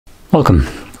Welcome,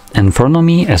 in front of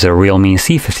me is a REALME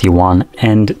C51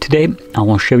 and today I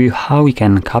will show you how you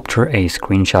can capture a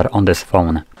screenshot on this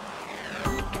phone.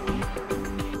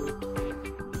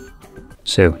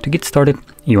 So to get started,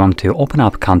 you want to open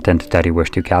up content that you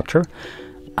wish to capture.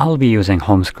 I'll be using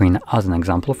home screen as an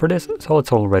example for this, so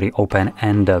it's already open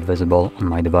and visible on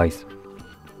my device.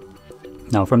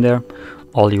 Now from there,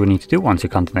 all you will need to do once your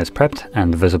content is prepped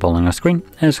and visible on your screen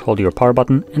is hold your power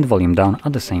button and volume down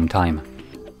at the same time.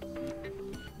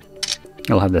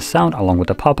 You'll have the sound along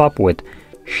with a pop-up with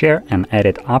share and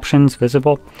edit options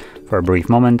visible for a brief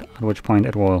moment, at which point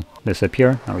it will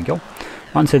disappear. There we go.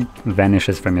 Once it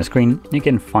vanishes from your screen, you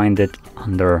can find it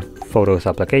under Photos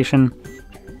application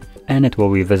and it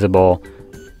will be visible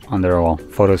under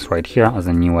Photos right here as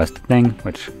the newest thing,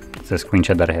 which is the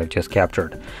screenshot that I have just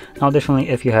captured. Now additionally,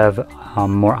 if you have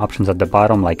more options at the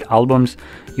bottom like albums,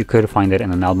 you could find it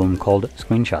in an album called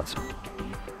Screenshots.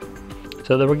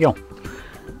 So there we go.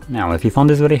 Now, if you found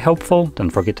this very helpful, don't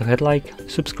forget to hit like,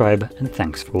 subscribe, and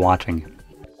thanks for watching.